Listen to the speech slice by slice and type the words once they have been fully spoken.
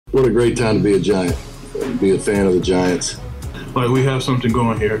What a great time to be a Giant, be a fan of the Giants. Like, we have something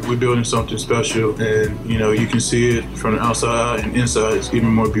going here. We're building something special, and, you can see it from the outside and inside. It's even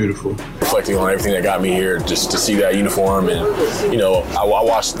more beautiful. Reflecting on everything that got me here, just to see that uniform, and, I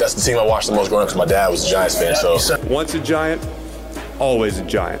watched. That's the team I watched the most growing up because my dad was a Giants fan, so. Once a Giant, always a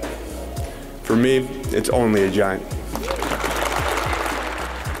Giant. For me, it's only a Giant.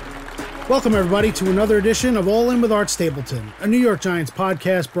 Welcome, everybody, to another edition of All In with Art Stapleton, a New York Giants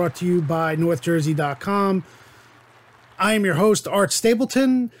podcast brought to you by NorthJersey.com. I am your host, Art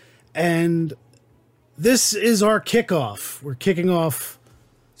Stapleton, and this is our kickoff. We're kicking off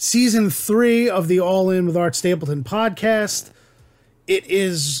Season 3 of the All In with Art Stapleton podcast. It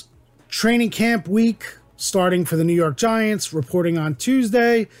is training camp week starting for the New York Giants, reporting on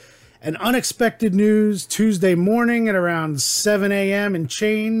Tuesday. And unexpected news Tuesday morning at around 7 a.m. and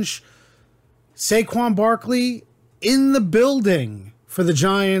change. Saquon Barkley in the building for the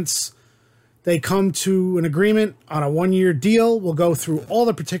Giants. They come to an agreement on a one-year deal. We'll go through all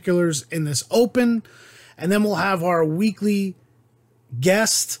the particulars in this open, and then we'll have our weekly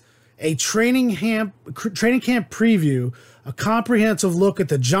guest, a training camp preview, a comprehensive look at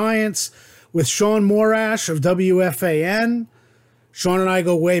the Giants with Shaun Morash of WFAN. Shaun and I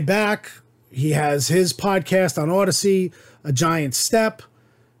go way back. He has his podcast on Odyssey, A Giant Step.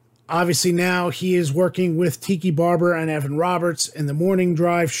 Obviously now he is working with Tiki Barber and Evan Roberts in the Morning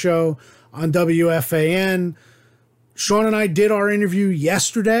Drive show on WFAN. Shaun and I did our interview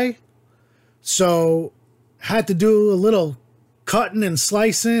yesterday, so had to do a little cutting and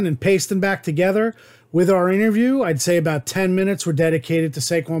slicing and pasting back together with our interview. I'd say about 10 minutes were dedicated to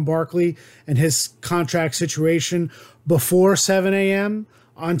Saquon Barkley and his contract situation before 7 a.m.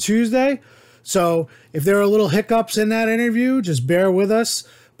 on Tuesday. So if there are little hiccups in that interview, just bear with us.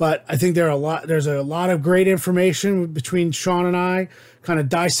 But I think there's a lot of great information between Shaun and I, kind of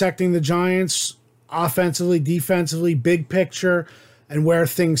dissecting the Giants offensively, defensively, big picture, and where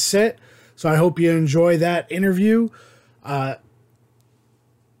things sit. So I hope you enjoy that interview. One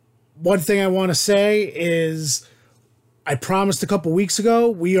thing I want to say is I promised a couple weeks ago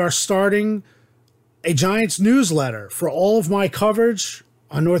we are starting a Giants newsletter for all of my coverage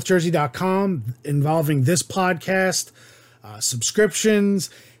on NorthJersey.com involving this podcast, subscriptions.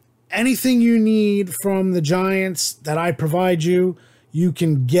 Anything you need from the Giants that I provide you, you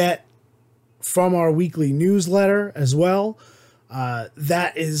can get from our weekly newsletter as well.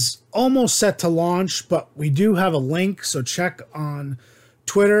 That is almost set to launch, but we do have a link, so check on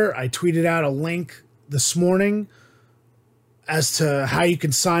Twitter. I tweeted out a link this morning as to how you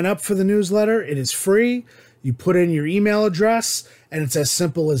can sign up for the newsletter. It is free. You put in your email address, and it's as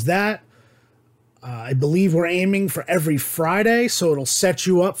simple as that. I believe we're aiming for every Friday, so it'll set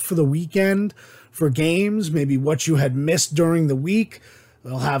you up for the weekend for games, maybe what you had missed during the week.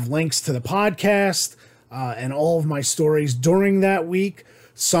 They'll have links to the podcast and all of my stories during that week.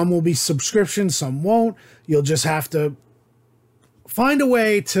 Some will be subscriptions, some won't. You'll just have to find a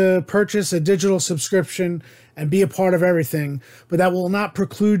way to purchase a digital subscription and be a part of everything, but that will not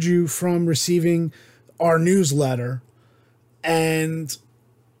preclude you from receiving our newsletter. And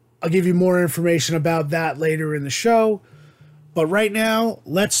I'll give you more information about that later in the show. But right now,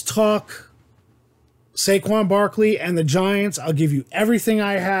 let's talk Saquon Barkley and the Giants. I'll give you everything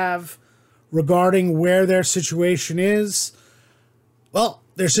I have regarding where their situation is. Well,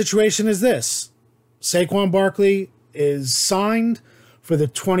 their situation is this. Saquon Barkley is signed for the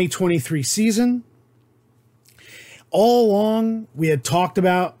 2023 season. All along, we had talked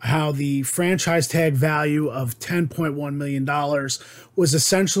about how the franchise tag value of $10.1 million was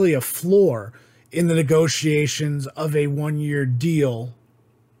essentially a floor in the negotiations of a one-year deal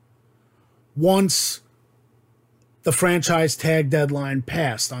once the franchise tag deadline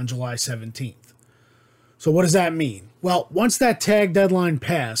passed on July 17th. So what does that mean? Well, once that tag deadline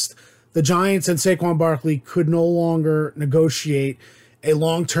passed, the Giants and Saquon Barkley could no longer negotiate a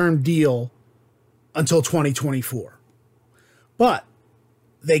long-term deal until 2024. But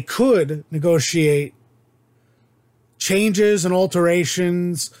they could negotiate changes and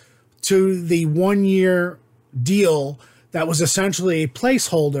alterations to the one-year deal that was essentially a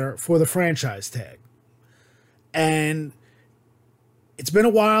placeholder for the franchise tag. And it's been a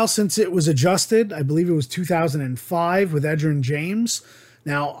while since it was adjusted. I believe it was 2005 with Edgerrin James.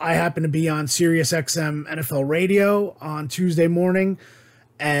 Now, I happen to be on Sirius XM NFL Radio on Tuesday morning,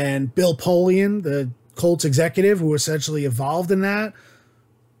 and Bill Polian, the Colts executive who essentially evolved in that,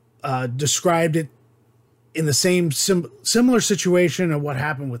 described it in the same similar situation of what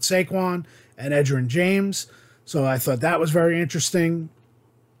happened with Saquon and Edgerrin James. So I thought that was very interesting.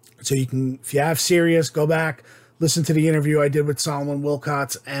 So you can, if you have Sirius, go back, listen to the interview I did with Solomon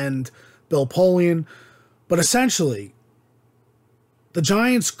Wilcots and Bill Polian. But essentially, the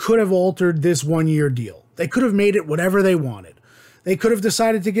Giants could have altered this one-year deal. They could have made it whatever they wanted. They could have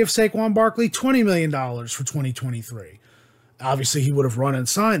decided to give Saquon Barkley $20 million for 2023. Obviously, he would have run and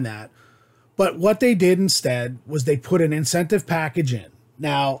signed that. But what they did instead was they put an incentive package in.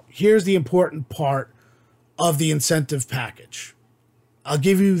 Now, here's the important part of the incentive package. I'll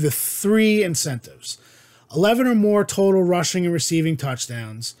give you the 3 incentives. 11 or more total rushing and receiving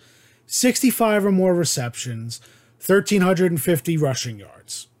touchdowns, 65 or more receptions, 1,350 rushing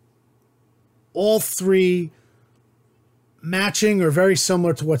yards. All 3 matching or very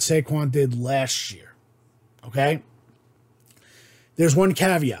similar to what Saquon did last year. Okay? There's one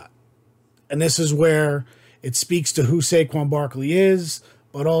caveat, and this is where it speaks to who Saquon Barkley is,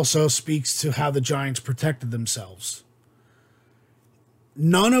 but also speaks to how the Giants protected themselves.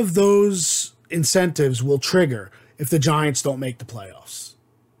 None of those incentives will trigger if the Giants don't make the playoffs.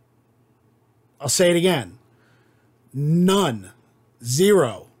 I'll say it again. None,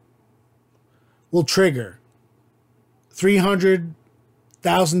 0, will trigger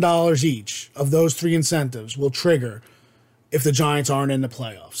 $300,000 each of those 3 incentives will trigger if the Giants aren't in the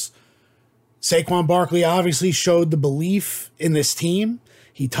playoffs. Saquon Barkley obviously showed the belief in this team.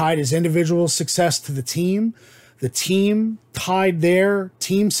 He tied his individual success to the team. The team tied their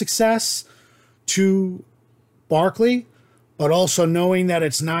team success to Barkley, but also knowing that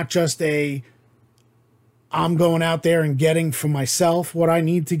it's not just I'm going out there and getting for myself what I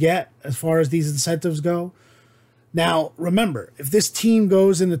need to get as far as these incentives go. Now, remember, if this team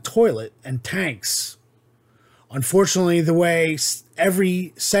goes in the toilet and tanks, unfortunately, the way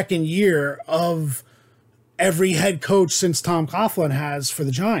every second year of every head coach since Tom Coughlin has for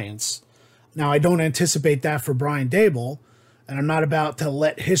the Giants, now I don't anticipate that for Brian Daboll, and I'm not about to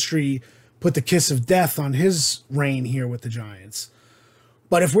let history put the kiss of death on his reign here with the Giants.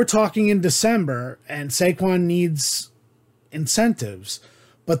 But if we're talking in December and Saquon needs incentives,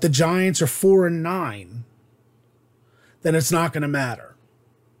 but the Giants are 4-9, then it's not going to matter.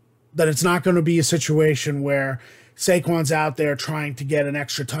 That it's not going to be a situation where Saquon's out there trying to get an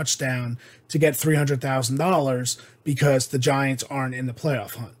extra touchdown to get $300,000 because the Giants aren't in the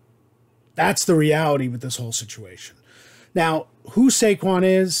playoff hunt. That's the reality with this whole situation. Now, who Saquon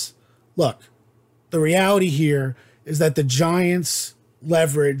is, look, the reality here is that the Giants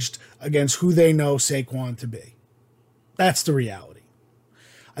leveraged against who they know Saquon to be. That's the reality.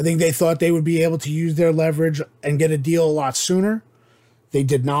 I think they thought they would be able to use their leverage and get a deal a lot sooner. They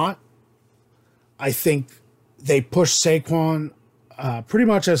did not. I think they pushed Saquon pretty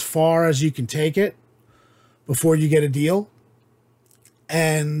much as far as you can take it before you get a deal.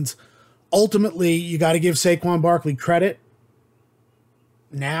 And ultimately, you got to give Saquon Barkley credit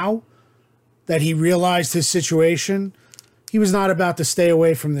now that he realized his situation. He was not about to stay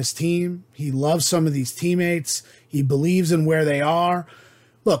away from this team. He loves some of these teammates. He believes in where they are.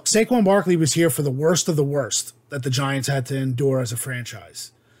 Look, Saquon Barkley was here for the worst of the worst that the Giants had to endure as a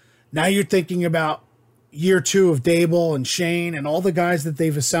franchise. Now you're thinking about year 2 of Daboll and Shane and all the guys that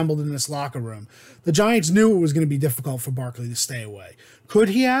they've assembled in this locker room. The Giants knew it was going to be difficult for Barkley to stay away. Could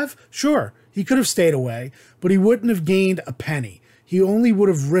he have? Sure, he could have stayed away, but he wouldn't have gained a penny. He only would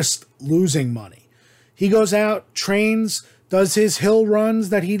have risked losing money. He goes out, trains, does his hill runs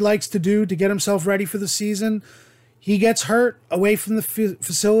that he likes to do to get himself ready for the season. He gets hurt away from the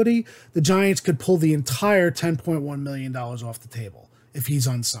facility. The Giants could pull the entire $10.1 million off the table if he's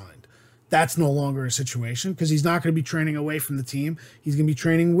unsigned. That's no longer a situation because he's not going to be training away from the team. He's going to be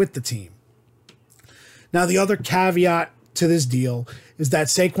training with the team. Now, the other caveat to this deal is that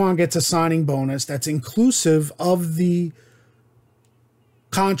Saquon gets a signing bonus that's inclusive of the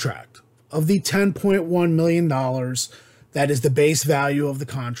contract, of the $10.1 million that is the base value of the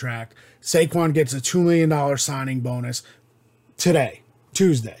contract. Saquon gets a $2 million signing bonus today,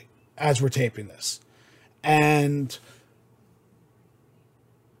 Tuesday, as we're taping this. And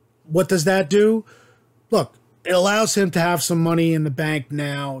what does that do? Look, it allows him to have some money in the bank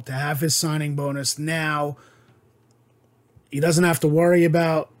now, to have his signing bonus now. He doesn't have to worry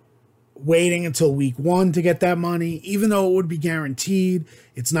about waiting until week 1 to get that money, even though it would be guaranteed.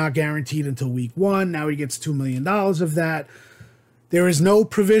 It's not guaranteed until week 1. Now he gets $2 million of that. There is no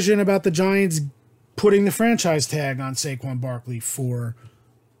provision about the Giants putting the franchise tag on Saquon Barkley for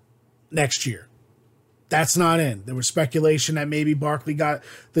next year. That's not in. There was speculation that maybe Barkley got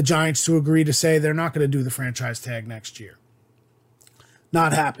the Giants to agree to say they're not going to do the franchise tag next year.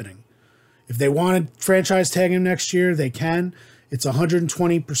 Not happening. If they wanted franchise tag him next year, they can. It's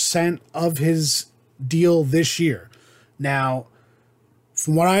 120% of his deal this year. Now,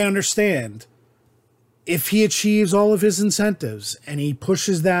 from what I understand, if he achieves all of his incentives and he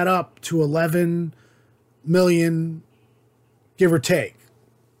pushes that up to 11 million, give or take,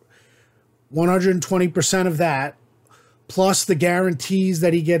 120% of that, plus the guarantees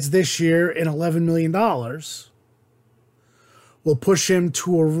that he gets this year in $11 million, will push him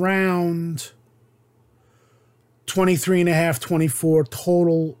to around 23.5, 24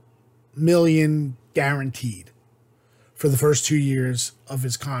 total million guaranteed for the first 2 years of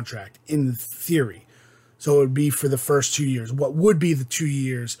his contract, in theory. So it would be for the first 2 years, what would be the 2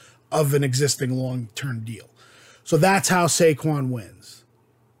 years of an existing long-term deal. So that's how Saquon wins.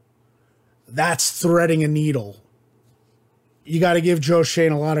 That's threading a needle. You got to give Joe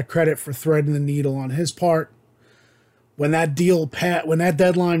Schoen a lot of credit for threading the needle on his part. When that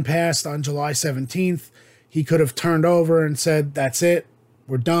deadline passed on July 17th, he could have turned over and said, that's it,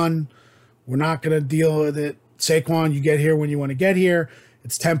 we're done. We're not going to deal with it. Saquon, you get here when you want to get here.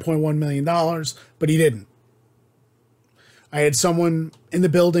 It's $10.1 million, but he didn't. I had someone in the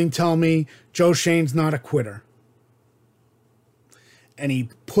building tell me Joe Schoen's not a quitter. And he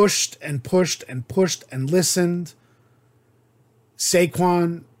pushed and pushed and pushed and listened.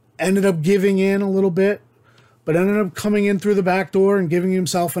 Saquon ended up giving in a little bit, but ended up coming in through the back door and giving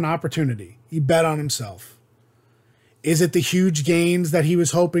himself an opportunity. He bet on himself. Is it the huge gains that he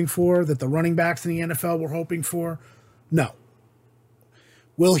was hoping for, that the running backs in the NFL were hoping for? No.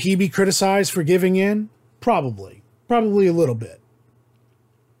 Will he be criticized for giving in? Probably. Probably a little bit.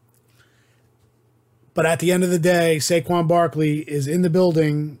 But at the end of the day, Saquon Barkley is in the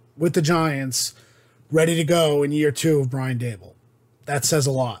building with the Giants, ready to go in year 2 of Brian Daboll. That says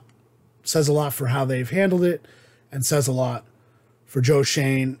a lot. Says a lot for how they've handled it, and says a lot for Joe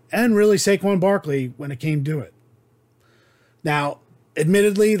Schoen and really Saquon Barkley when it came to it. Now,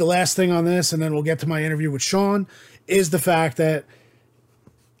 admittedly, the last thing on this, and then we'll get to my interview with Shaun, is the fact that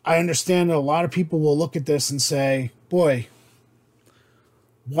I understand that a lot of people will look at this and say, boy,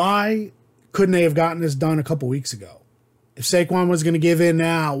 why couldn't they have gotten this done a couple weeks ago? If Saquon was going to give in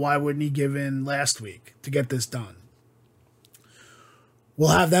now, why wouldn't he give in last week to get this done? We'll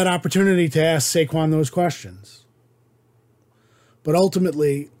have that opportunity to ask Saquon those questions. But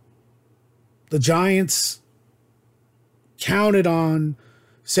ultimately, the Giants counted on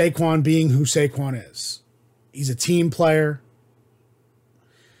Saquon being who Saquon is. He's a team player.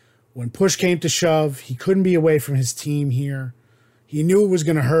 When push came to shove, he couldn't be away from his team here. He knew it was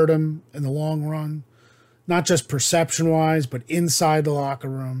going to hurt him in the long run, not just perception-wise, but inside the locker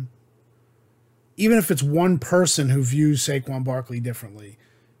room. Even if it's one person who views Saquon Barkley differently,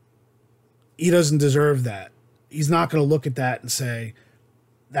 he doesn't deserve that. He's not going to look at that and say,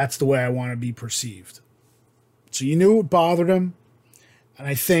 that's the way I want to be perceived. So you knew it bothered him, and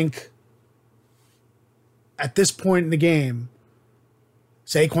I think at this point in the game,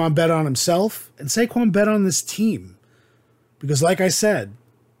 Saquon bet on himself, and Saquon bet on this team. Because like I said,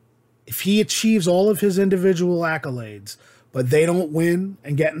 if he achieves all of his individual accolades, but they don't win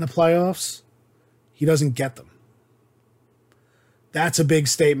and get in the playoffs, he doesn't get them. That's a big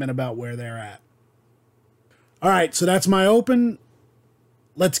statement about where they're at. All right, so that's my open.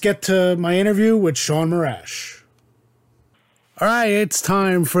 Let's get to my interview with Shaun Morash. All right, it's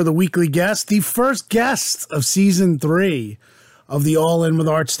time for the weekly guest, the first guest of season 3 of the All In with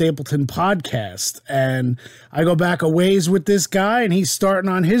Art Stapleton podcast. And I go back a ways with this guy, and he's starting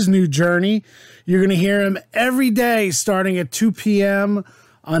on his new journey. You're going to hear him every day starting at 2 p.m.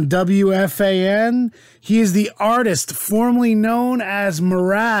 on WFAN. He is the artist formerly known as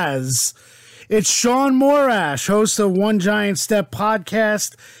Morash. It's Shaun Morash, host of One Giant Step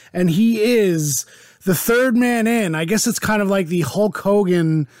podcast, and he is the third man in. I guess it's kind of like the Hulk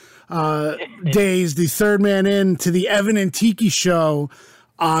Hogan days, the third man in to the Evan and Tiki show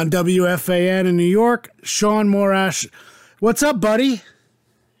on WFAN in New York. Shaun Morash, what's up, buddy?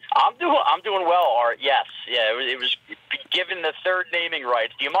 I'm doing well, Art. Yes, yeah. It was given the third naming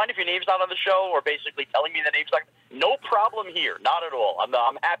rights. Do you mind if your name's not on the show, or basically telling me the name's not? No problem here, not at all.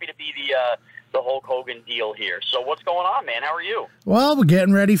 I'm happy to be the Hulk Hogan deal here. So what's going on, man? How are you? Well, we're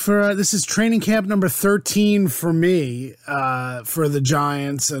getting ready for this is training camp number 13 for me for the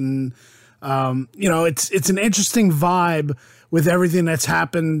Giants, and it's an interesting vibe with everything that's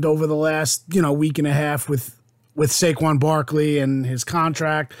happened over the last week and a half with Saquon Barkley and his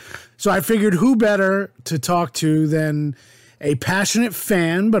contract. So I figured who better to talk to than a passionate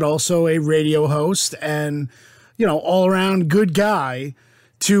fan, but also a radio host and all around good guy,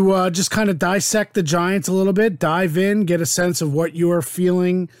 to just kind of dissect the Giants a little bit, dive in, get a sense of what you are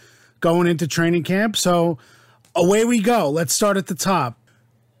feeling going into training camp. So away we go. Let's start at the top.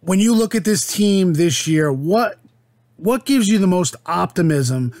 When you look at this team this year, what gives you the most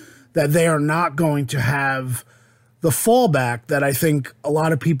optimism that they are not going to have the fallback that I think a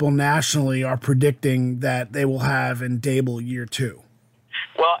lot of people nationally are predicting that they will have in Dable year 2.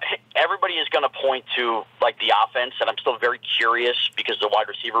 Well, everybody is going to point to like the offense, and I'm still very curious because the wide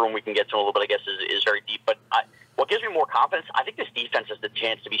receiver room we can get to a little bit, I guess, is very deep. But what gives me more confidence, I think this defense has the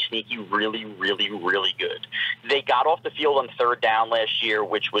chance to be sneaky really, really, really good. They got off the field on third down last year,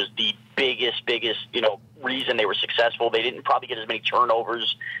 which was the biggest, reason they were successful. They didn't probably get as many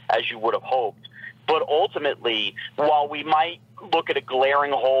turnovers as you would have hoped. But ultimately, while we might look at a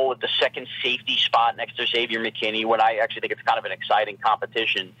glaring hole at the second safety spot next to Xavier McKinney, when I actually think it's kind of an exciting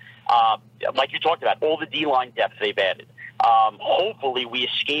competition, like you talked about, all the D-line depth they've added. Hopefully we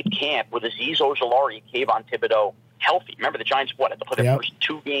escape camp with Azeez Ojulari and Kayvon Thibodeau healthy. Remember, the Giants, had to play the first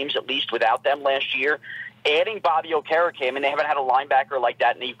 2 games at least without them last year. Adding Bobby Okereke, I mean, they haven't had a linebacker like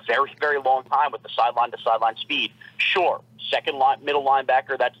that in a very, very long time with the sideline-to-sideline speed. Sure, middle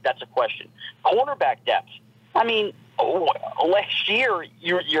linebacker, that's a question. Cornerback depth. I mean, last year,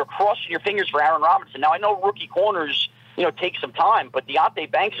 you're crossing your fingers for Aaron Robinson. Now, I know rookie corners, take some time, but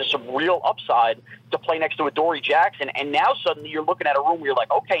Deonte Banks has some real upside to play next to Adoree Jackson. And now suddenly you're looking at a room where you're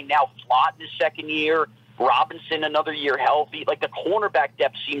like, okay, now Flott in his second year, Robinson another year healthy. Like the cornerback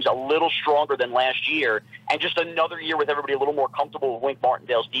depth seems a little stronger than last year, and just another year with everybody a little more comfortable with Wink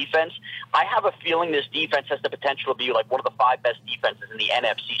Martindale's defense. I have a feeling this defense has the potential to be like one of the 5 best defenses in the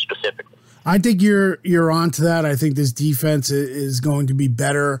NFC specifically. I think you're on to that. I think this defense is going to be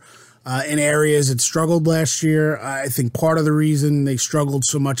better in areas it struggled last year. I think part of the reason they struggled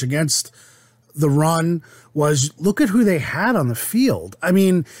so much against the run was look at who they had on the field. I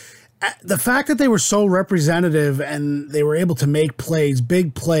mean, the fact that they were so representative and they were able to make plays,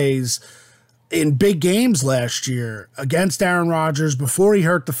 big plays in big games last year against Aaron Rodgers before he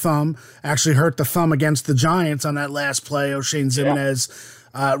hurt the thumb against the Giants on that last play. O'Shane Ximenez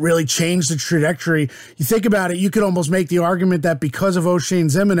really changed the trajectory. You think about it, you could almost make the argument that because of O'Shane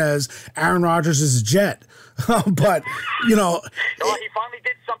Ximenez, Aaron Rodgers is a Jet. But, he finally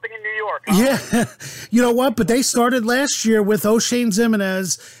did something in New York. Huh? Yeah. You know what? But they started last year with O'Shane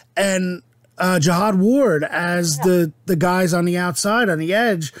Ximenez and Jihad Ward as the guys on the outside, on the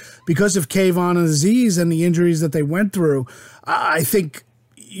edge, because of Kayvon and Azeez and the injuries that they went through. I think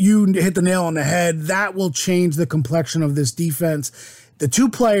you hit the nail on the head. That will change the complexion of this defense. The 2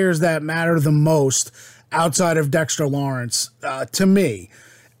 players that matter the most outside of Dexter Lawrence, to me,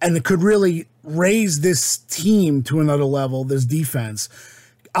 and it could really raise this team to another level, this defense,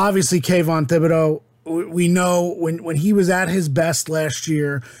 obviously Kayvon Thibodeau. We know when he was at his best last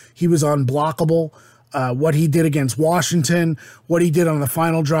year, he was unblockable. What he did against Washington, what he did on the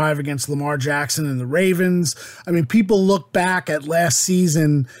final drive against Lamar Jackson and the Ravens. I mean, people look back at last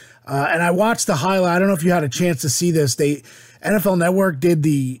season, and I watched the highlight. I don't know if you had a chance to see this. NFL Network did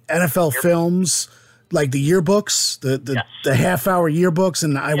the NFL films, like the yearbooks, the half-hour yearbooks,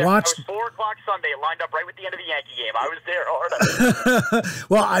 and I watched. It was 4 o'clock Sunday. It lined up right with the end of the Yankee game. I was there.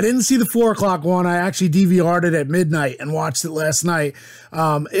 Well, I didn't see the 4 o'clock one. I actually DVR'd it at midnight and watched it last night.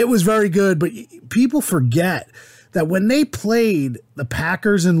 It was very good, but people forget that when they played the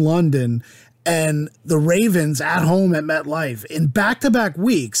Packers in London and the Ravens at home at MetLife in back-to-back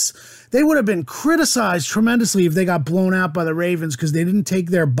weeks, they would have been criticized tremendously if they got blown out by the Ravens because they didn't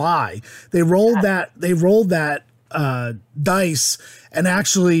take their bye. They rolled that dice and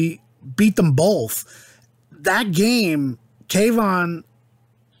actually beat them both. That game, Kayvon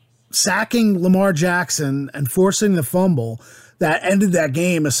sacking Lamar Jackson and forcing the fumble that ended that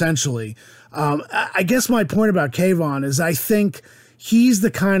game essentially. I guess my point about Kayvon is I think he's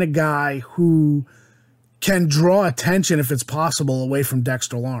the kind of guy who can draw attention, if it's possible, away from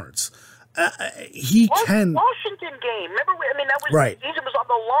Dexter Lawrence. He can. Washington game. Remember, that was right. The season was on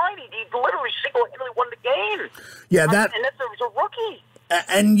the line. He literally single-handedly won the game. Yeah, and that was a rookie.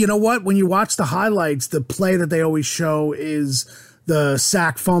 And you know what? When you watch the highlights, the play that they always show is the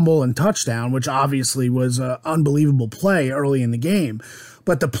sack, fumble, and touchdown, which obviously was an unbelievable play early in the game.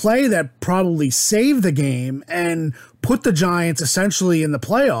 But the play that probably saved the game and put the Giants essentially in the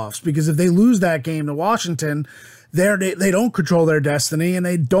playoffs, because if they lose that game to Washington, they don't control their destiny and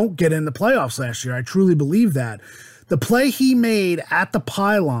they don't get in the playoffs last year. I truly believe that. The play he made at the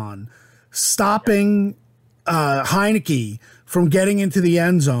pylon, stopping Heineke from getting into the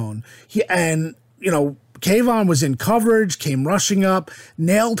end zone, Kayvon was in coverage, came rushing up,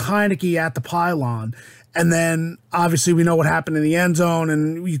 nailed Heineke at the pylon. And then, obviously, we know what happened in the end zone,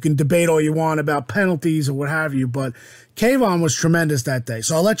 and you can debate all you want about penalties or what have you, but Kayvon was tremendous that day.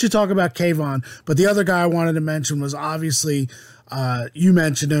 So I'll let you talk about Kayvon, but the other guy I wanted to mention was obviously, you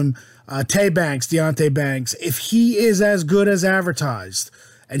mentioned him, Deonte Banks. If he is as good as advertised,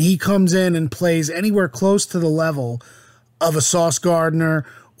 and he comes in and plays anywhere close to the level of a Sauce Gardner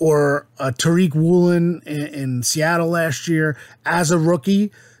or a Tariq Woolen in Seattle last year as a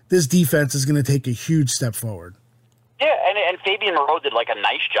rookie, this defense is going to take a huge step forward. Yeah, and Fabian Moreau did like a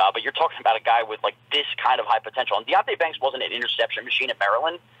nice job, but you're talking about a guy with like this kind of high potential. And Deonte Banks wasn't an interception machine at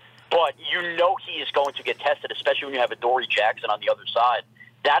Maryland, but you know he is going to get tested, especially when you have a Dory Jackson on the other side.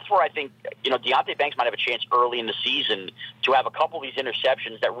 That's where I think, Deonte Banks might have a chance early in the season to have a couple of these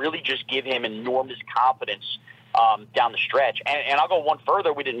interceptions that really just give him enormous confidence down the stretch. And I'll go one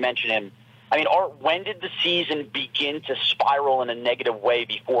further. We didn't mention him. I mean, Art, when did the season begin to spiral in a negative way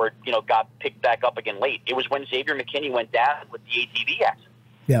before it, got picked back up again late? It was when Xavier McKinney went down with the ATV accident.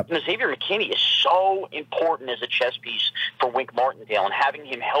 Yep. Xavier McKinney is so important as a chess piece for Wink Martindale, and having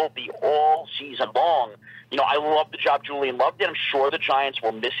him healthy all season long. I love the job Julian Love did. I'm sure the Giants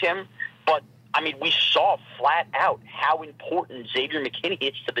will miss him, but we saw flat out how important Xavier McKinney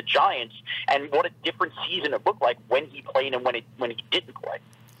is to the Giants, and what a different season it looked like when he played and when he didn't play.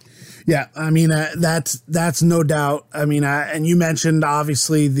 Yeah, that's no doubt. And you mentioned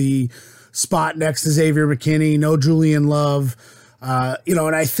obviously the spot next to Xavier McKinney, no Julian Love.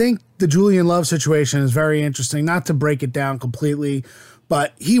 And I think the Julian Love situation is very interesting, not to break it down completely,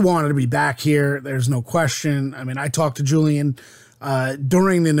 but he wanted to be back here. There's no question. I talked to Julian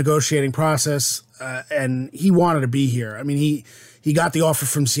during the negotiating process, and he wanted to be here. He got the offer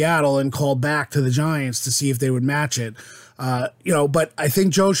from Seattle and called back to the Giants to see if they would match it. But I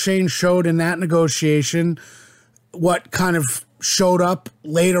think Joe Schoen showed in that negotiation what kind of showed up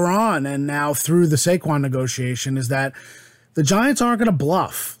later on and now through the Saquon negotiation is that the Giants aren't going to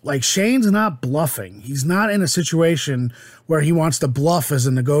bluff. Like, Shane's not bluffing. He's not in a situation where he wants to bluff as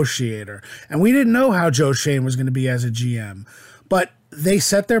a negotiator. And we didn't know how Joe Schoen was going to be as a GM. But they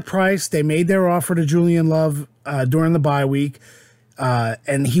set their price. They made their offer to Julian Love during the bye week,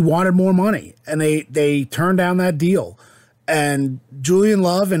 and he wanted more money. And they turned down that deal. And Julian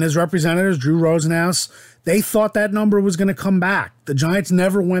Love and his representatives, Drew Rosenhaus, they thought that number was going to come back. The Giants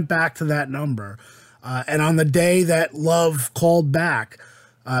never went back to that number. And on the day that Love called back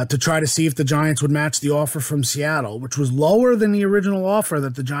to try to see if the Giants would match the offer from Seattle, which was lower than the original offer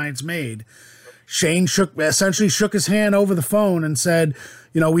that the Giants made, Shane essentially shook his hand over the phone and said,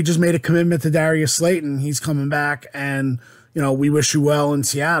 we just made a commitment to Darius Slayton. He's coming back, and, we wish you well in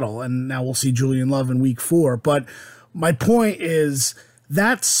Seattle. And now we'll see Julian Love in week 4. But my point is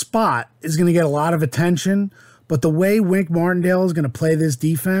that spot is going to get a lot of attention, but the way Wink Martindale is going to play this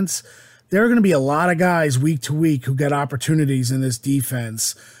defense, there are going to be a lot of guys week to week who get opportunities in this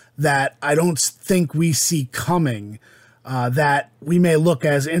defense that I don't think we see coming, that we may look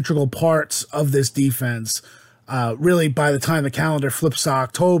as integral parts of this defense. Really, by the time the calendar flips to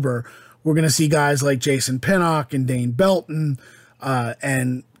October, we're going to see guys like Jason Pinnock and Dane Belton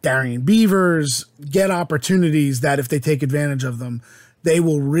and Darian Beavers get opportunities that if they take advantage of them, they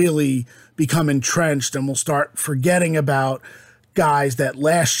will really become entrenched and will start forgetting about guys that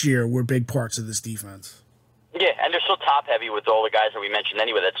last year were big parts of this defense. Yeah, and they're so top-heavy with all the guys that we mentioned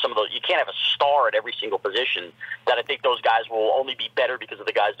anyway that some of those, you can't have a star at every single position, that I think those guys will only be better because of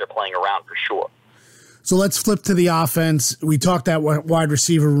the guys they're playing around for sure. So let's flip to the offense. We talked that wide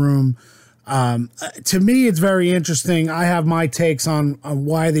receiver room. To me, it's very interesting. I have my takes on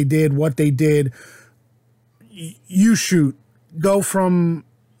why they did what they did. You shoot. Go from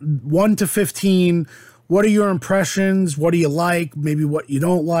 1 to 15. What are your impressions? What do you like? Maybe what you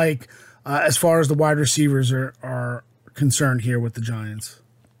don't like as far as the wide receivers are concerned here with the Giants?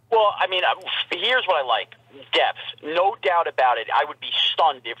 Well, here's what I like. Depth. No doubt about it. I would be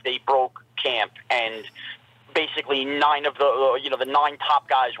stunned if they broke camp and basically 9 of the 9 top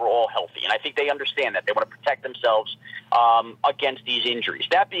guys were all healthy. And I think they understand that. They want to protect themselves against these injuries.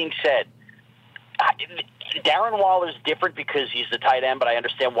 That being said, Darren Waller is different because he's the tight end, but I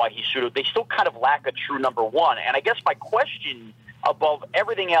understand why he's suited. They still kind of lack a true number 1. And I guess my question above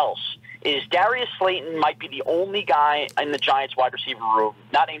everything else is Darius Slayton might be the only guy in the Giants wide receiver room,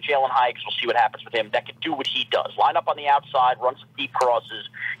 not named Jalen Hyatt, we'll see what happens with him, that can do what he does. Line up on the outside, run some deep crosses,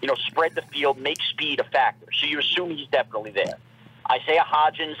 spread the field, make speed a factor. So you assume he's definitely there. Isaiah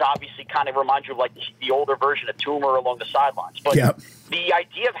Hodgins obviously kind of reminds you of like the older version of Toomer along the sidelines. But the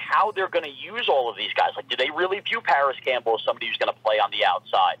idea of how they're going to use all of these guys, like do they really view Paris Campbell as somebody who's going to play on the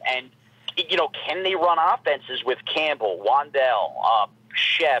outside? And, can they run offenses with Campbell, Wandell,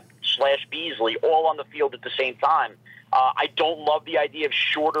 Shep / Beasley all on the field at the same time? I don't love the idea of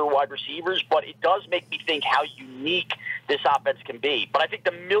shorter wide receivers, but it does make me think how unique this offense can be. But I think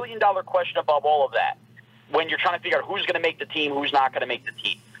the $1 million question above all of that, when you're trying to figure out who's going to make the team, who's not going to make the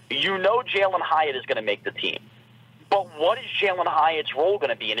team, Jalen Hyatt is going to make the team. But what is Jalen Hyatt's role going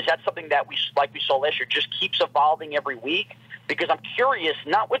to be? And is that something that we saw last year, just keeps evolving every week? Because I'm curious,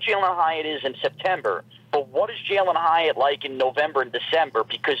 not what Jalen Hyatt is in September, but what is Jalen Hyatt like in November and December?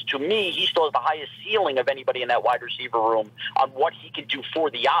 Because to me, he still has the highest ceiling of anybody in that wide receiver room on what he can do for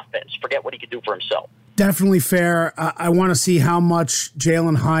the offense. Forget what he can do for himself. Definitely fair. I want to see how much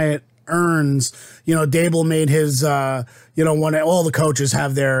Jalen Hyatt earns. Dable made his, when all the coaches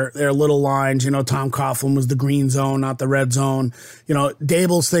have their little lines, Tom Coughlin was the green zone, not the red zone.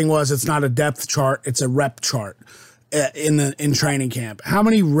 Dable's thing was it's not a depth chart, it's a rep chart in training camp. How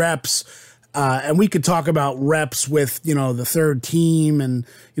many reps, and we could talk about reps with, the third team and,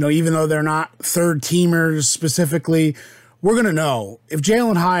 even though they're not third teamers specifically, we're going to know if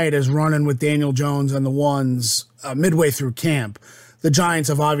Jalen Hyatt is running with Daniel Jones and the ones midway through camp. The Giants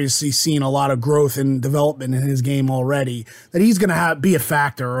have obviously seen a lot of growth and development in his game already, that he's going to be a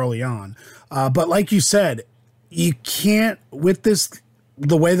factor early on. But like you said, you can't, with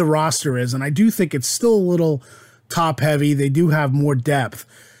the way the roster is, and I do think it's still a little top heavy. They do have more depth.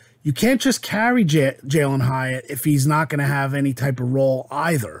 You can't just carry Jalen Hyatt if he's not going to have any type of role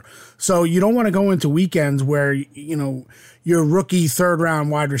either. So you don't want to go into weekends where, your rookie third-round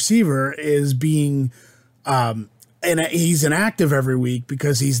wide receiver is being and he's inactive every week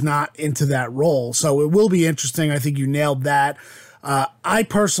because he's not into that role. So it will be interesting. I think you nailed that.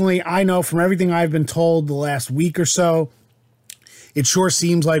 I know from everything I've been told the last week or so, it sure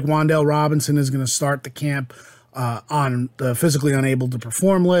seems like Wan'Dale Robinson is going to start the camp on the physically unable to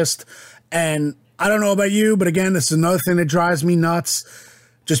perform list. And I don't know about you, but again, this is another thing that drives me nuts.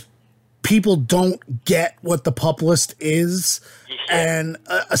 Just people don't get what the PUP list is. And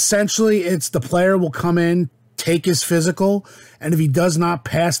essentially it's the player will come in, take his physical, and if he does not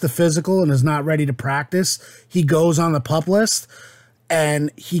pass the physical and is not ready to practice, he goes on the PUP list and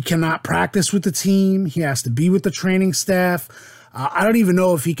he cannot practice with the team. He has to be with the training staff. I don't even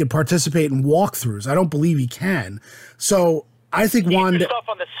know if he could participate in walkthroughs. I don't believe he can. So I think stuff on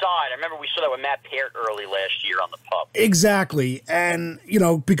the side. I remember we saw that with Matt Peart early last year on the PUP. Exactly. And,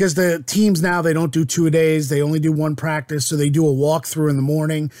 because the teams now, they don't do 2-a-days. They only do one practice. So they do a walkthrough in the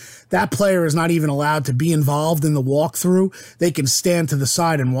morning. That player is not even allowed to be involved in the walkthrough. They can stand to the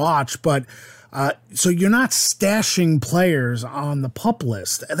side and watch. But so you're not stashing players on the PUP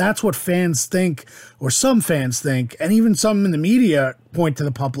list. That's what fans think, or some fans think, and even some in the media point to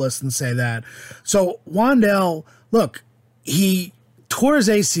the PUP list and say that. So Wan'Dale, look, he tore his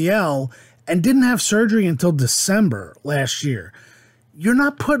ACL and didn't have surgery until December last year. You're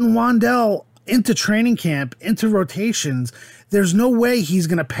not putting Wan'Dale into training camp, into rotations. There's no way he's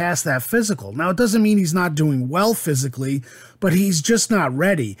going to pass that physical. Now, it doesn't mean he's not doing well physically, but he's just not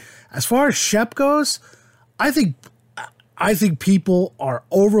ready. As far as Shep goes, I think people are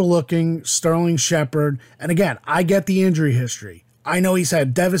overlooking Sterling Shepard. And again, I get the injury history. I know he's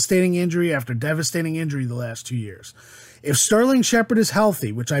had devastating injury after devastating injury the last 2 years. If Sterling Shepard is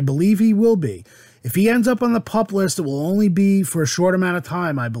healthy, which I believe he will be, if he ends up on the PUP list, it will only be for a short amount of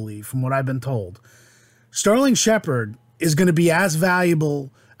time, I believe, from what I've been told. Sterling Shepard is going to be as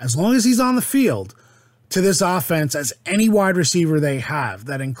valuable, as long as he's on the field, to this offense as any wide receiver they have.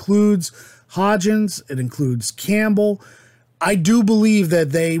 That includes Hodgins. It includes Campbell. I do believe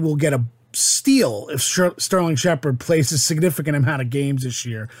that they will get a steal if Sterling Shepard plays a significant amount of games this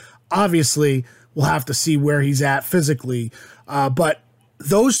year. Obviously, we'll have to see where he's at physically. But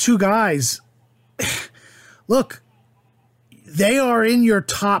those two guys, look, they are in your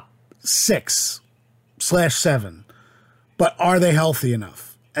top 6/7. But are they healthy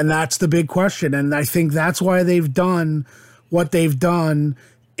enough? And that's the big question. And I think that's why they've done what they've done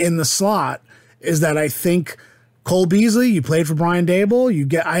in the slot, is that I think Cole Beasley, you played for Brian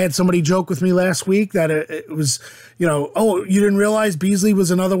Dable. I had somebody joke with me last week that it was, oh, you didn't realize Beasley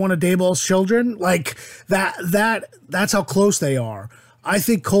was another one of Dable's children? Like that's how close they are. I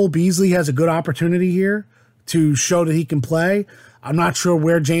think Cole Beasley has a good opportunity here to show that he can play. I'm not sure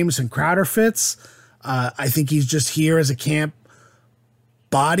where Jamison Crowder fits. I think he's just here as a camp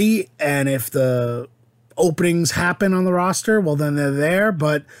body, and if the openings happen on the roster, well, then they're there.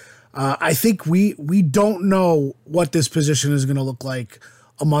 But I think we don't know what this position is going to look like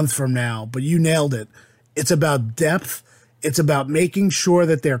a month from now. But you nailed it. It's about depth. It's about making sure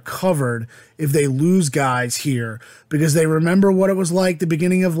that they're covered if they lose guys here, because they remember what it was like the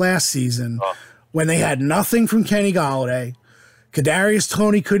beginning of last season when they had nothing from Kenny Golladay. Kadarius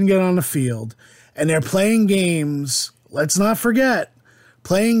Toney couldn't get on the field. And they're playing games, let's not forget,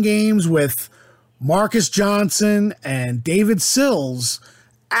 playing games with Marcus Johnson and David Sills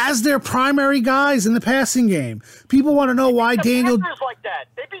as their primary guys in the passing game. People want to know why Daniel. Packers like that.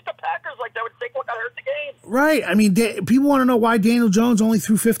 They beat the Packers like that when Saquon got hurt the game. Right. I mean, people want to know why Daniel Jones only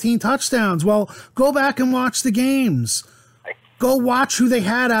threw 15 touchdowns. Well, go back and watch the games. Go watch who they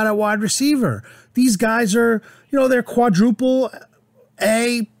had out at wide receiver. These guys are, they're quadruple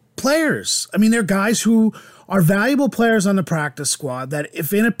A players. I mean, they're guys who are valuable players on the practice squad that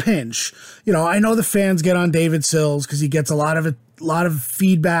if in a pinch, I know the fans get on David Sills because he gets a lot of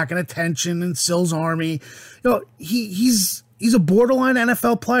feedback and attention in Sills Army. He's a borderline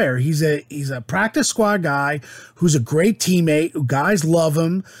NFL player. He's a practice squad guy who's a great teammate, who guys love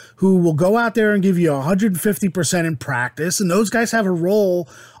him, who will go out there and give you 150% in practice, and those guys have a role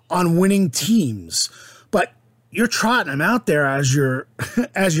on winning teams. But you're trotting him out there as your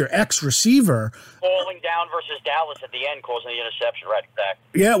ex receiver. Falling down versus Dallas at the end, causing the interception, right?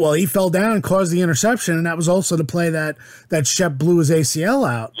 Exactly. Yeah, well, he fell down and caused the interception, and that was also the play that Shep blew his ACL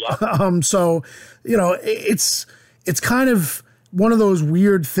out. Yep. So, it's kind of one of those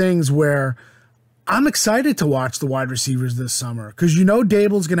weird things where I'm excited to watch the wide receivers this summer because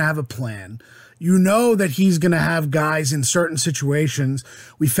Dable's going to have a plan. That he's going to have guys in certain situations.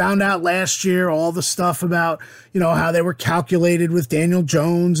 We found out last year all the stuff about, how they were calculated with Daniel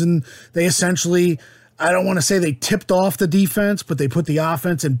Jones, and they essentially, I don't want to say they tipped off the defense, but they put the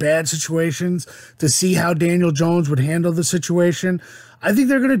offense in bad situations to see how Daniel Jones would handle the situation. I think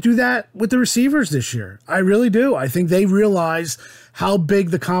they're going to do that with the receivers this year. I really do. I think they realize how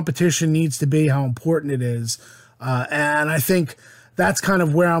big the competition needs to be, how important it is. And I think that's kind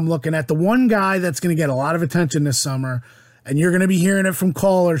of where I'm looking at. The one guy that's going to get a lot of attention this summer, and you're going to be hearing it from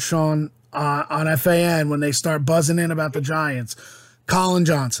callers, Shaun, on FAN when they start buzzing in about the Giants, Colin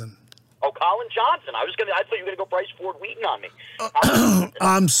Johnson. Oh, Colin Johnson. I thought you were going to go Bryce Ford Wheaton on me.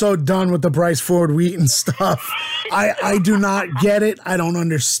 I'm so done with the Bryce Ford Wheaton stuff. I do not get it. I don't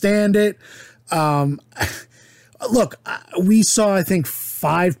understand it. Look, we saw, I think,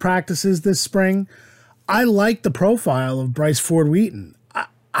 5 practices this spring. I like the profile of Bryce Ford Wheaton.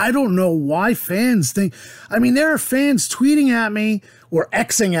 I don't know why fans think. I mean, there are fans tweeting at me or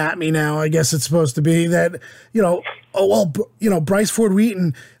Xing at me now, I guess it's supposed to be, that, Bryce Ford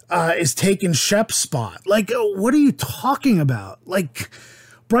Wheaton is taking Shep's spot. Like, what are you talking about? Like,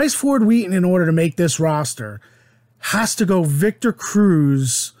 Bryce Ford Wheaton, in order to make this roster, has to go Victor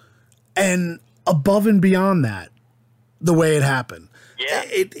Cruz and above and beyond that, the way it happened. Yeah.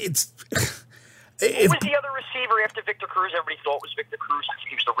 It's... Who was the other receiver after Victor Cruz? Everybody thought was Victor Cruz.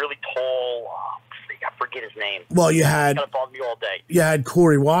 He was the really tall. I forget his name. Well, you had. It's gonna bug me all day. You had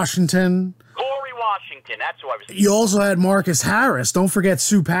Corey Washington. Corey Washington. That's who I was thinking. You also had Marcus Harris. Don't forget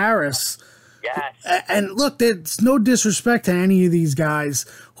Sue Harris. Yes. And look, there's no disrespect to any of these guys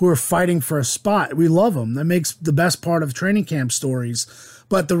who are fighting for a spot. We love them. That makes the best part of training camp stories.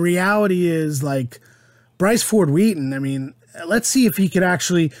 But the reality is, like, Bryce Ford Wheaton, I mean, let's see if he could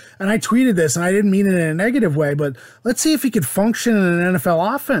actually, and I tweeted this, and I didn't mean it in a negative way, but let's see if he could function in an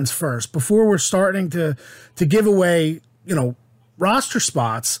NFL offense first before we're starting to give away, roster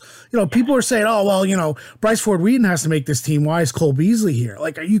spots. People are saying, oh, well, Bryce Ford Wheaton has to make this team. Why is Cole Beasley here?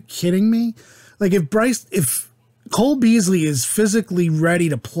 Like, are you kidding me? Like, if Cole Beasley is physically ready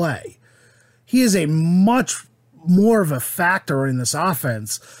to play, he is a much more of a factor in this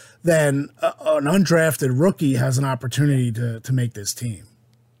offense than an undrafted rookie has an opportunity to make this team.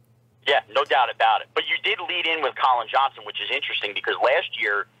 Yeah, no doubt about it. But you did lead in with Colin Johnson, which is interesting because last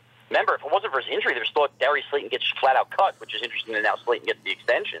year, remember, if it wasn't for his injury, there was thought Darius Slayton gets flat out cut, which is interesting that now Slayton gets the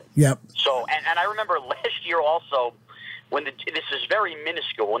extension. Yep. So, and I remember last year also, when this is very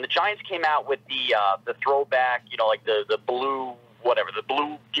minuscule, when the Giants came out with the throwback, like the blue, whatever, the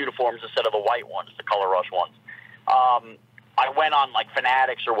blue uniforms instead of the white ones, the color rush ones. I went on like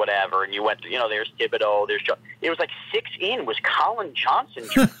Fanatics or whatever, and you went to, there's Thibodeau, there's Joe. It was like 6 in was Colin Johnson.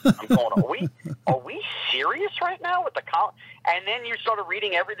 I'm going, are we serious right now with the Colin? And then you started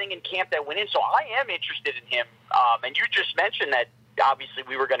reading everything in camp that went in. So I am interested in him. And you just mentioned that obviously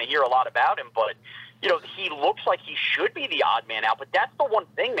we were going to hear a lot about him, but he looks like he should be the odd man out. But that's the one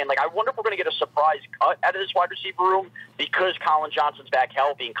thing, man. Like, I wonder if we're going to get a surprise cut out of this wide receiver room because Colin Johnson's back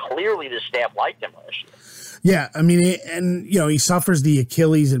healthy, and clearly the staff liked him last year. Yeah, I mean, he suffers the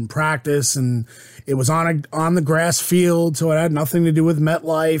Achilles in practice, and it was on the grass field, so it had nothing to do with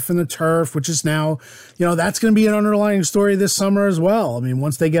MetLife and the turf, which is now, that's going to be an underlying story this summer as well. I mean,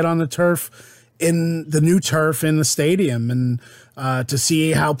 once they get on the turf, in the new turf in the stadium, and to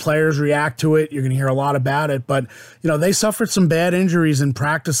see how players react to it, you're going to hear a lot about it. But, they suffered some bad injuries in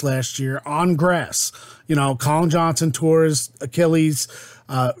practice last year on grass. Colin Johnson tore his Achilles.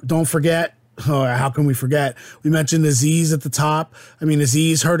 Don't forget, how can we forget? We mentioned Aziz at the top. I mean,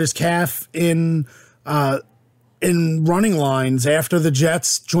 Aziz hurt his calf in running lines after the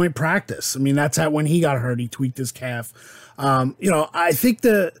Jets joint practice. I mean, that's when he got hurt. He tweaked his calf. I think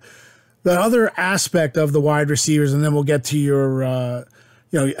the other aspect of the wide receivers, and then we'll get to your,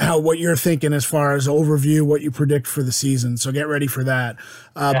 what you're thinking as far as overview, what you predict for the season. So get ready for that.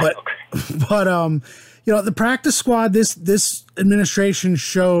 The practice squad, this administration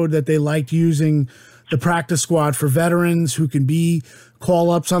showed that they liked using the practice squad for veterans who can be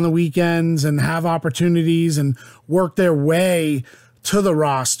call-ups on the weekends and have opportunities and work their way to the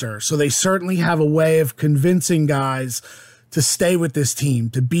roster. So they certainly have a way of convincing guys to stay with this team,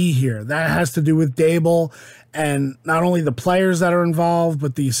 to be here. That has to do with Dable and not only the players that are involved,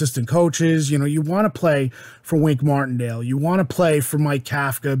 but the assistant coaches. You want to play for Wink Martindale. You want to play for Mike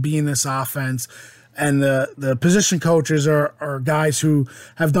Kafka, be in this offense. And the position coaches are guys who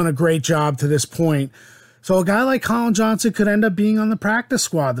have done a great job to this point. So a guy like Colin Johnson could end up being on the practice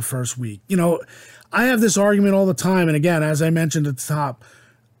squad the first week. I have this argument all the time. And again, as I mentioned at the top,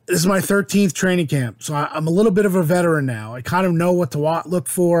 this is my 13th training camp. So I'm a little bit of a veteran now. I kind of know what to look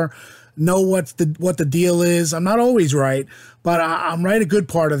for, know what the deal is. I'm not always right, but I'm right a good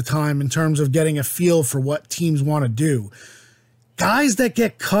part of the time in terms of getting a feel for what teams want to do. Guys that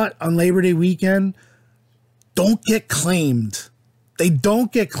get cut on Labor Day weekend don't get claimed. They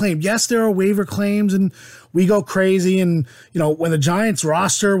don't get claimed. Yes, there are waiver claims, and we go crazy. And, when the Giants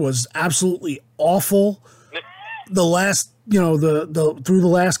roster was absolutely awful, through the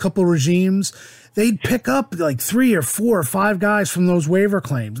last couple of regimes, they'd pick up like 3 or 4 or 5 guys from those waiver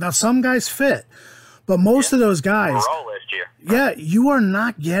claims. Now, some guys fit, but most of those guys, last year. You are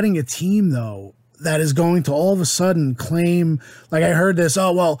not getting a team, though, that is going to all of a sudden claim, like I heard this,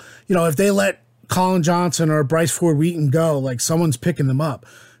 if they let Colin Johnson or Bryce Ford Wheaton go, like someone's picking them up.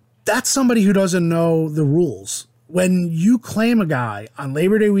 That's somebody who doesn't know the rules. When you claim a guy on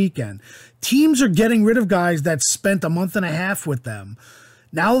Labor Day weekend, teams are getting rid of guys that spent a month and a half with them.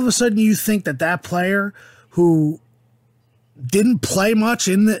 Now all of a sudden you think that player who didn't play much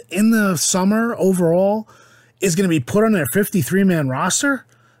in the summer overall is going to be put on their 53-man roster?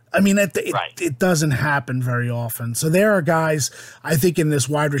 I mean, it doesn't happen very often. So there are guys, I think, in this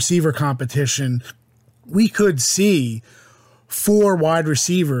wide receiver competition, we could see 4 wide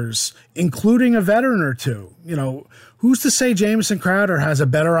receivers, including a veteran or 2. Who's to say Jamison Crowder has a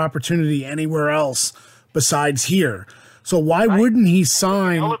better opportunity anywhere else besides here? So why wouldn't he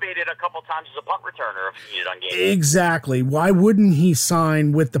sign? Elevated a couple times as a punt returner if needed on game. Exactly. Why wouldn't he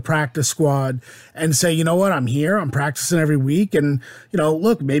sign with the practice squad and say, you know what, I'm here, I'm practicing every week, and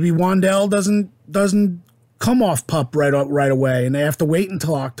look, maybe Wandell doesn't come off PUP right away, and they have to wait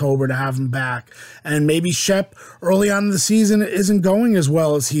until October to have him back, and maybe Shep early on in the season isn't going as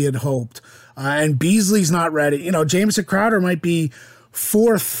well as he had hoped, and Beasley's not ready. Jamison Crowder might be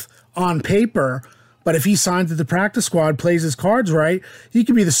 4th on paper. But if he signs with the practice squad, plays his cards right, he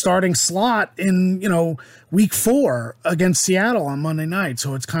could be the starting slot in, week 4 against Seattle on Monday night.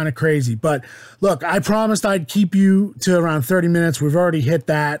 So it's kind of crazy. But look, I promised I'd keep you to around 30 minutes. We've already hit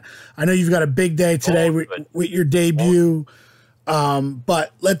that. I know you've got a big day today with your debut.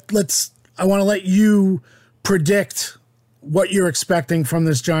 But I want to let you predict what you're expecting from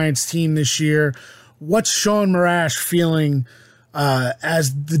this Giants team this year. What's Shaun Morash feeling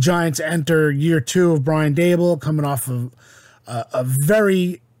as the Giants enter year 2 of Brian Dable, coming off of a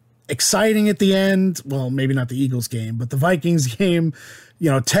very exciting at the end, well, maybe not the Eagles game, but the Vikings game,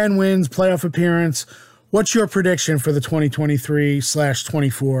 10 wins, playoff appearance. What's your prediction for the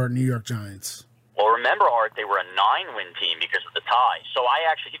 2023/24 New York Giants? Well, remember, Art, they were a 9-win team because of the tie. So I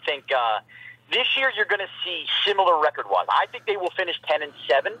actually think this year you're going to see similar record-wise. I think they will finish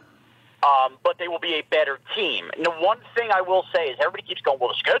 10-7. But they will be a better team. And the one thing I will say is everybody keeps going, well,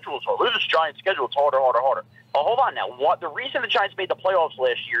 the schedule is hard. Look at this Giants schedule. It's harder. Well, hold on now. The reason the Giants made the playoffs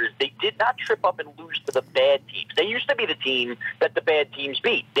last year is they did not trip up and lose to the bad teams. They used to be the team that the bad teams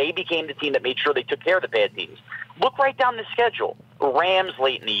beat. They became the team that made sure they took care of the bad teams. Look right down the schedule. Rams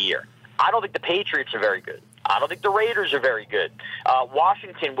late in the year. I don't think the Patriots are very good. I don't think the Raiders are very good.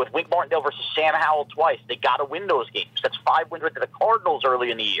 Washington with Wink Martindale versus Sam Howell twice. They got to win those games. That's 5 wins with the Cardinals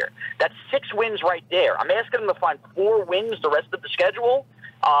early in the year. That's 6 wins right there. I'm asking them to find 4 wins the rest of the schedule.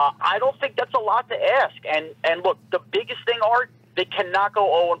 I don't think that's a lot to ask. And look, the biggest thing, Art, they cannot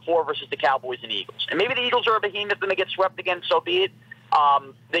go 0-4 versus the Cowboys and Eagles. And maybe the Eagles are a behemoth and they get swept again, so be it.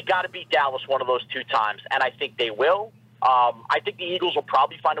 They got to beat Dallas one of those 2 times, and I think they will. I think the Eagles will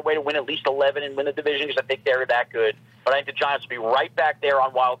probably find a way to win at least 11 and win the division because I think they're that good. But I think the Giants will be right back there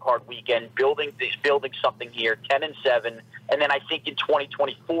on Wild Card Weekend, building something here, 10-7, and then I think in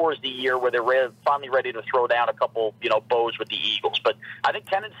 2024 is the year where they're finally ready to throw down a couple, bows with the Eagles. But I think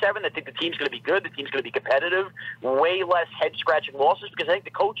 10-7. I think the team's going to be good. The team's going to be competitive. Way less head-scratching losses because I think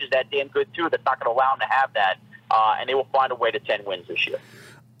the coach is that damn good too. That's not going to allow them to have that, and they will find a way to 10 wins this year.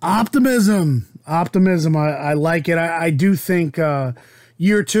 Optimism. I like it. I do think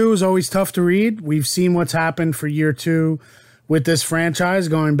year two is always tough to read. We've seen what's happened for year two with this franchise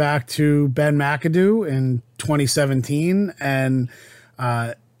going back to Ben McAdoo in 2017. And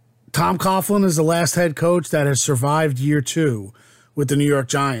Tom Coughlin is the last head coach that has survived year two with the New York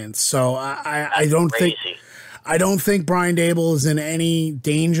Giants. So I don't think Brian Daboll is in any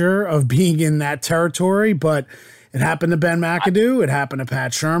danger of being in that territory, but it happened to Ben McAdoo. It happened to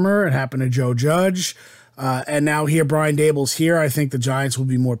Pat Shurmur. It happened to Joe Judge. And now here Brian Daboll's here. I think the Giants will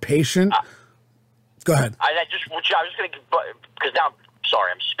be more patient. Go ahead. I was just going to, because now,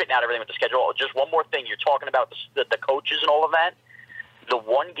 I'm spitting out everything with the schedule. Just one more thing. You're talking about the coaches and all of that. The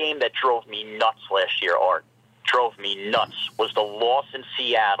one game that drove me nuts last year, was the loss in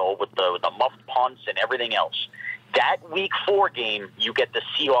Seattle with the muffed punts and everything else. That Week 4 game, you get the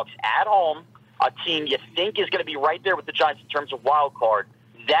Seahawks at home, a team you think is going to be right there with the Giants in terms of wild card.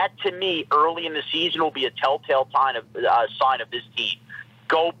 That, to me, early in the season will be a telltale sign of this team.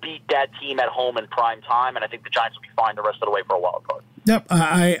 Go beat that team at home in prime time, and I think the Giants will be fine the rest of the way for a wild card. Yep,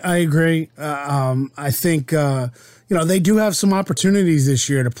 I agree. I think they do have some opportunities this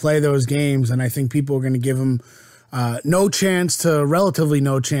year to play those games, and I think people are going to give them relatively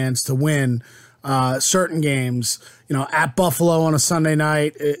no chance to win certain games. At Buffalo on a Sunday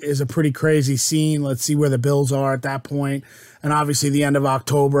night is a pretty crazy scene. Let's see where the Bills are at that point. And obviously the end of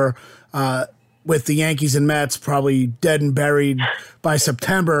October with the Yankees and Mets probably dead and buried by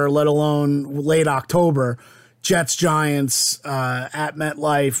September, let alone late October. Jets, Giants at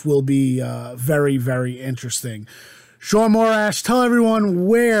MetLife will be very, very interesting. Shaun Morash, tell everyone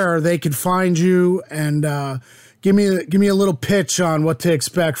where they can find you and give me a little pitch on what to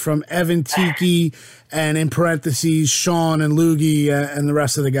expect from Evan, Tiki, and in parentheses, Shaun and Loogie and the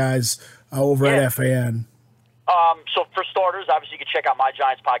rest of the guys over at FAN. So for starters, obviously you can check out my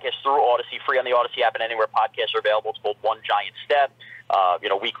Giants podcast through Odyssey, free on the Odyssey app and anywhere podcasts are available. It's called One Giant Step.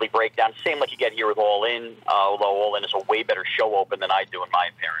 Weekly breakdown, same like you get here with All In, although All In is a way better show open than I do in my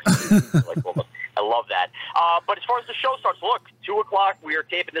appearance. I love that. But as far as the show starts, look, 2 o'clock, we are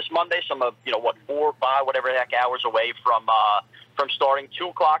taping this Monday, 4 or 5, whatever the heck hours away from starting 2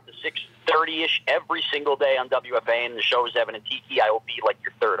 o'clock to 6:30-ish every single day on WFAN. The show is Evan and Tiki. I will be like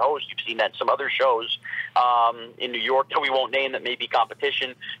your third host. You've seen that in some other shows in New York that we won't name that may be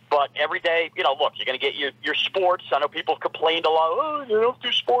competition. But every day, look, you're going to get your sports. I know people have complained a lot, you don't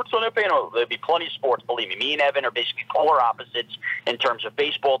do sports on FAN. There'll be plenty of sports, believe me. Me and Evan are basically polar opposites in terms of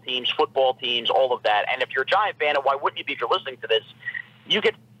baseball teams, football teams, all of that. And if you're a Giant fan, and why wouldn't you be if you're listening to this, you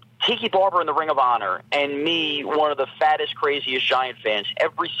get Tiki Barber in the Ring of Honor, and me, one of the fattest, craziest Giant fans,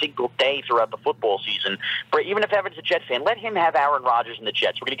 every single day throughout the football season. But even if Evan's a Jet fan, let him have Aaron Rodgers and the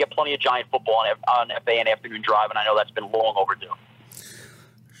Jets. We're going to get plenty of Giant football on FAN Afternoon Drive, and I know that's been long overdue.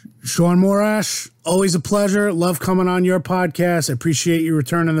 Shaun Morash, always a pleasure. Love coming on your podcast. I appreciate you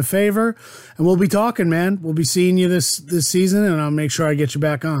returning the favor. And we'll be talking, man. We'll be seeing you this season, and I'll make sure I get you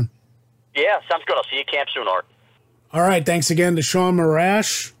back on. Yeah, sounds good. I'll see you at camp soon, Art. All right, thanks again to Shaun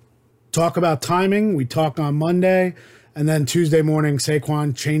Morash. Talk about timing. We talk on Monday, and then Tuesday morning,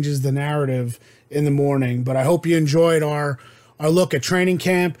 Saquon changes the narrative in the morning. But I hope you enjoyed our look at training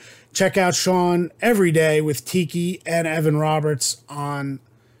camp. Check out Shaun every day with Tiki and Evan Roberts on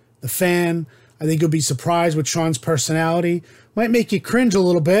The Fan. I think you'll be surprised with Shaun's personality. Might make you cringe a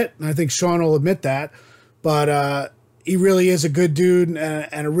little bit, and I think Shaun will admit that. But he really is a good dude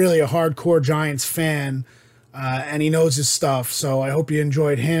and really a hardcore Giants fan, and he knows his stuff. So I hope you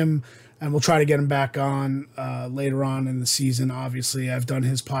enjoyed him. And we'll try to get him back on later on in the season. Obviously, I've done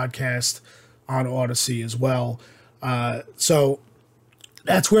his podcast on Odyssey as well. So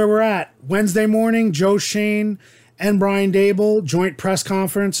that's where we're at. Wednesday morning, Joe Shane and Brian Daboll, joint press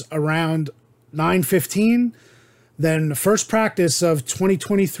conference around 9:15. Then the first practice of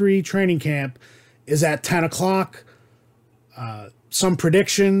 2023 training camp is at 10 o'clock. Some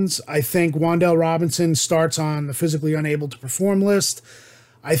predictions. I think Wan'Dale Robinson starts on the physically unable to perform list.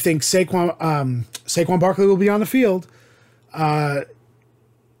 I think Saquon Barkley will be on the field.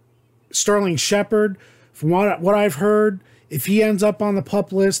 Sterling Shepard, from what I've heard, if he ends up on the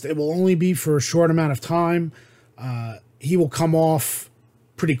PUP list, it will only be for a short amount of time. He will come off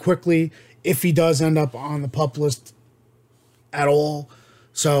pretty quickly if he does end up on the PUP list at all.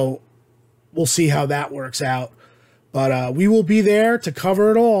 So we'll see how that works out. But we will be there to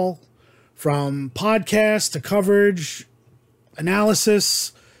cover it all, from podcast to coverage,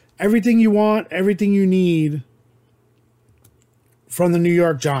 analysis, everything you want, everything you need from the New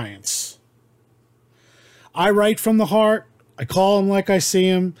York Giants. I write from the heart. I call them like I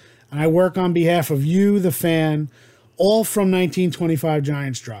see them, and I work on behalf of you, the fan, all from 1925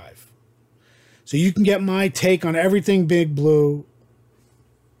 Giants Drive. So you can get my take on everything Big Blue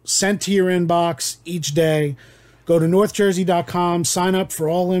sent to your inbox each day. Go to northjersey.com, sign up for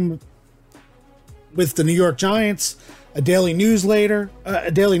All In with the New York Giants, a daily newsletter.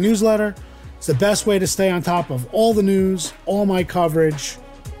 It's the best way to stay on top of all the news, all my coverage,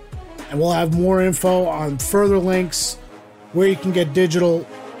 and we'll have more info on further links, where you can get digital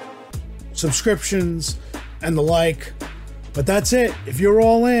subscriptions and the like. But that's it. If you're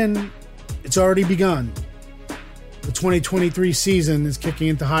all in, it's already begun. The 2023 season is kicking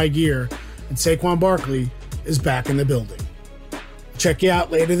into high gear, and Saquon Barkley is back in the building. Check you out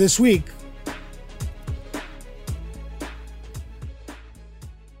later this week